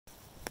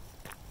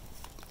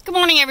Good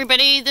morning,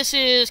 everybody. This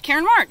is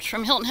Karen March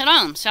from Hilton Head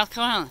On, South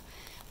Carolina.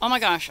 Oh my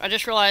gosh, I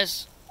just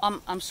realized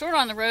I'm sort of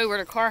on the road where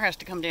the car has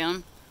to come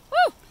down.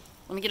 Woo!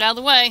 Let me get out of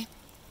the way.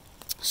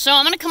 So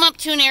I'm going to come up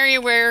to an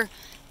area where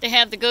they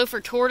have the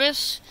gopher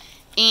tortoise,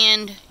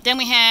 and then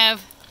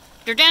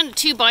they're down to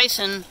 2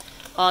 bison.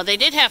 They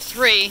did have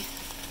 3,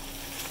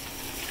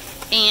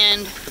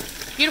 and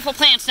beautiful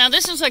plants. Now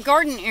this is a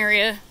garden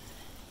area,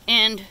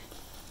 and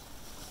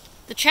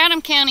the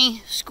Chatham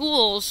County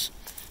schools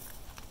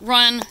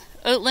run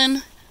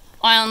Oatland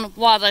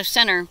Wildlife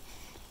Center,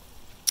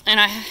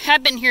 and I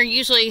have been here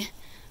usually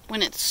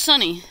when it's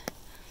sunny,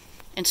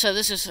 and so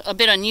this is a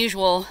bit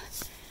unusual.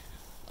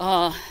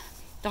 The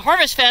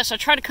Harvest Fest, I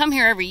try to come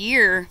here every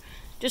year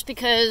just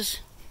because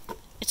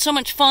it's so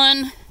much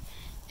fun,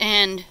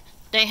 and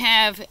they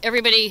have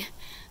everybody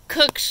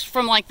cooks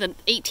from like the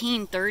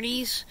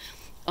 1830s.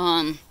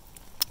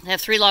 They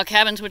have 3 log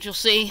cabins, which you'll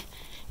see,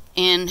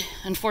 and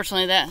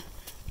unfortunately that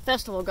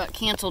festival got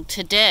canceled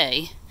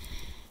today.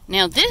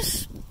 Now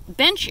this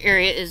bench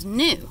area is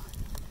new.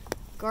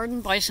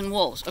 Garden bison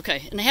wolves.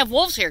 Okay, and they have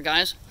wolves here,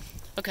 guys.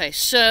 Okay,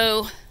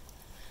 so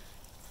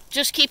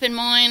just keep in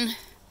mind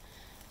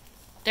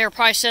they're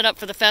probably set up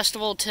for the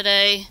festival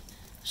today,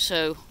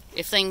 so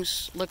if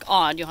things look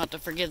odd, you'll have to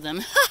forgive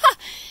them.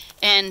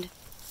 And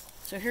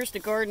so here's the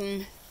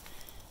garden,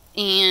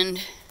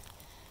 and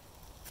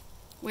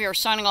we are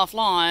signing off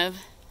live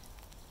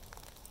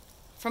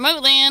from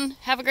Oatland.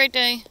 Have a great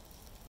day.